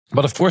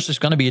But of course, there's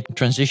going to be a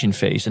transition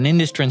phase. And in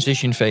this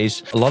transition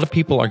phase, a lot of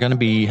people are going to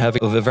be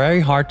having a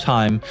very hard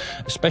time,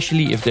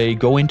 especially if they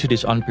go into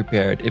this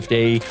unprepared, if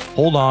they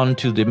hold on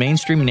to the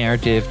mainstream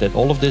narrative that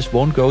all of this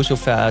won't go so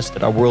fast,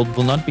 that our world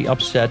will not be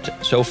upset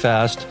so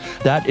fast.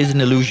 That is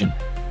an illusion.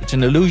 It's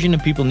an illusion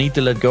and people need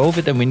to let go of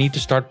it, and we need to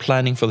start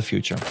planning for the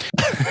future.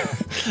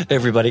 Hey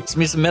everybody, it's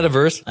Mr.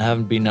 Metaverse. I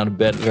haven't been out of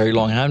bed very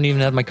long. I haven't even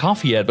had my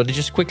coffee yet, but I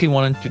just quickly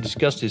wanted to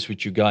discuss this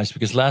with you guys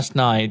because last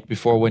night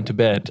before I went to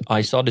bed,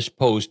 I saw this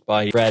post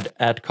by Brad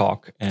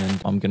Adcock,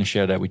 and I'm going to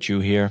share that with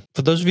you here.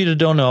 For those of you that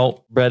don't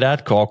know, Brad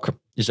Adcock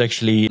is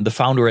actually the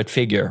founder at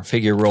Figure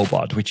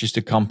Robot, which is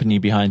the company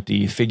behind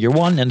the Figure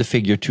 1 and the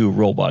Figure 2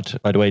 robot.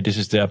 By the way, this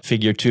is the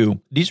Figure 2.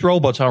 These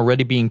robots are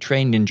already being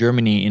trained in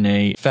Germany in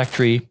a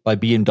factory by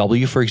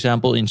BMW, for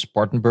example, in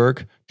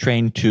Spartanburg,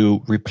 trained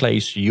to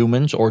replace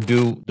humans or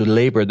do the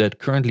labor that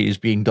currently is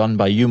being done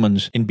by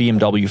humans in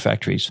BMW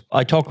factories.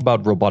 I talk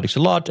about robotics a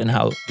lot and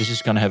how this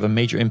is going to have a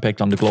major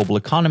impact on the global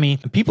economy.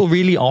 And people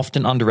really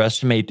often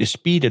underestimate the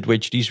speed at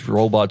which these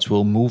robots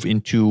will move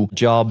into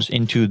jobs,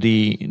 into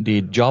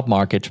the job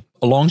market,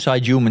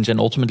 alongside humans and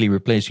ultimately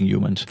replacing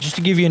humans. Just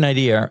to give you an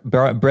idea,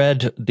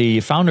 Brad, the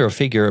founder of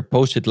Figure,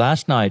 posted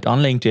last night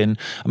on LinkedIn,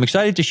 "I'm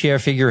excited to share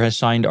Figure has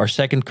signed our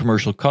second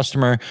commercial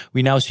customer.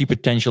 We now see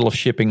potential of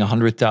shipping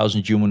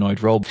 100,000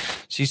 humanoid robots."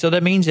 See, so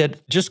that means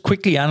that just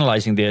quickly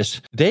analyzing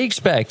this, they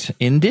expect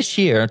in this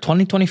year,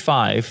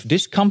 2025,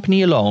 this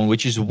company alone,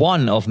 which is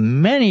one of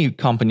many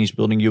companies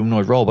building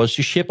humanoid robots,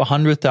 to ship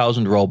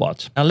 100,000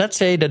 robots. Now, let's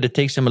say that it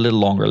takes them a little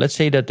longer. Let's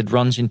say that it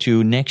runs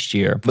into next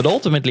year. But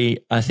ultimately,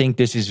 I think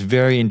this is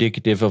very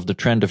indicative of the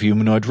trend of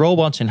humanoid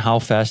robots and how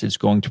fast it's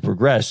going to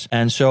progress.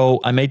 And so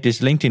I made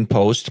this LinkedIn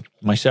post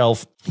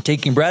myself,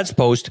 taking Brad's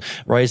post,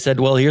 where I said,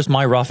 well, here's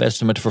my rough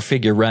estimate for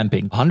Figure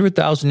ramping.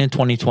 100,000 in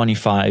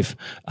 2025,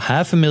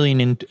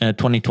 500,000 in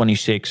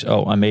 2026.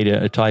 Oh, I made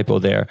a typo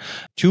there.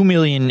 2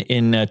 million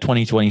in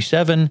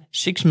 2027,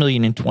 6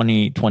 million in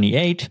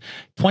 2028,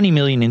 20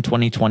 million in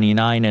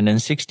 2029, and then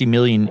 60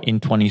 million in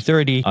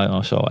 2030.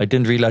 So I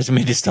didn't realize I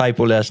made this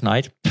typo last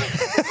night.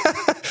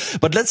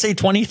 But let's say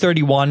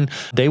 2031,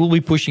 they will be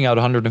pushing out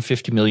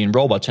 150 million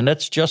robots. And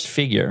that's just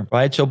Figure,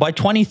 right? So by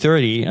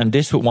 2030, and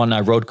this one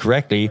I wrote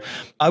correctly,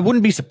 I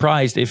wouldn't be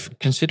surprised if,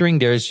 considering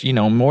there's,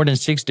 more than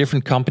 6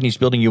 different companies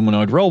building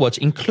humanoid robots,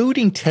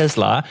 including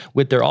Tesla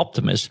with their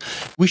Optimus,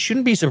 we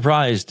shouldn't be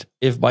surprised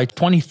if by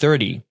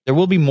 2030, there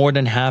will be more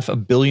than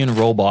 500 million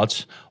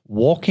robots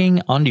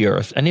walking on the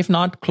earth, and if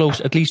not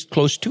at least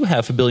close to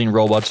 500 million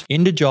robots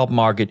in the job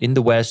market in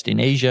the West, in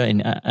Asia,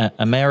 in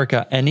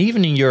America, and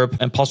even in Europe,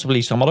 and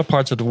possibly some other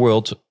parts of the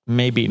world.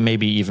 Maybe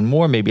even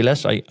more, maybe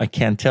less. I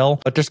can't tell.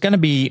 But there's going to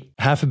be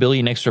 500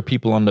 million extra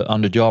people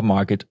on the job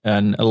market,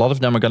 and a lot of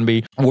them are going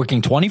to be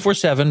working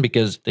 24/7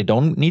 because they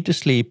don't need to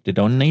sleep, they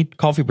don't need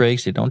coffee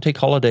breaks, they don't take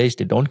holidays,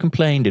 they don't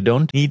complain, they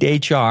don't need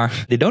HR,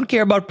 they don't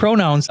care about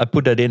pronouns. I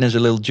put that in as a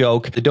little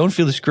joke. They don't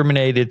feel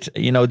discriminated.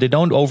 They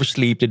don't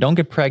oversleep, they don't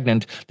get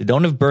pregnant, they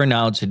don't have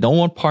burnouts, they don't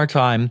want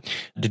part-time,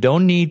 they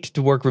don't need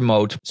to work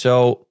remote.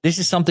 So this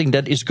is something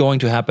that is going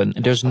to happen.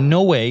 There's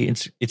no way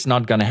it's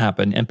not going to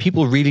happen, and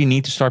people really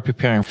need to start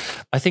preparing.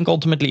 I think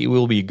ultimately it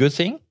will be a good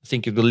thing. I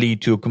think it will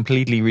lead to a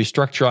completely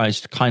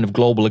restructured kind of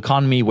global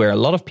economy where a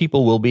lot of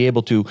people will be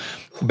able to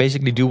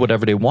basically do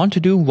whatever they want to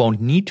do, won't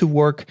need to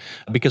work,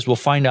 because we'll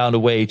find out a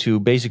way to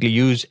basically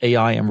use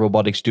AI and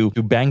robotics to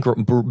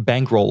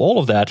bankroll all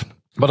of that.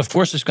 But of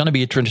course, there's going to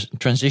be a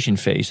transition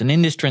phase. And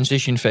in this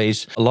transition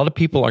phase, a lot of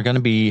people are going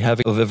to be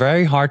having a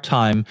very hard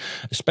time,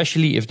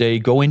 especially if they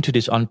go into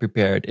this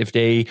unprepared, if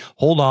they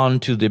hold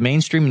on to the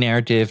mainstream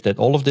narrative that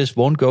all of this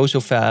won't go so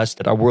fast,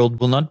 that our world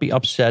will not be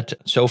upset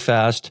so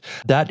fast.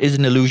 That is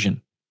an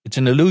illusion. It's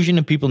an illusion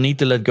and people need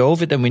to let go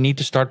of it, and we need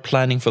to start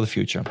planning for the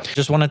future.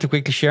 Just wanted to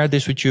quickly share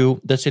this with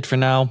you. That's it for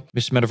now.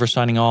 Mr. Metaverse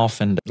signing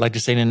off, and I'd like to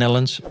say in the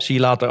Netherlands, see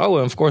you later. Oh,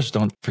 and of course,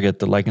 don't forget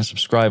to like and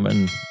subscribe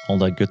and all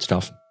that good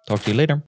stuff. Talk to you later.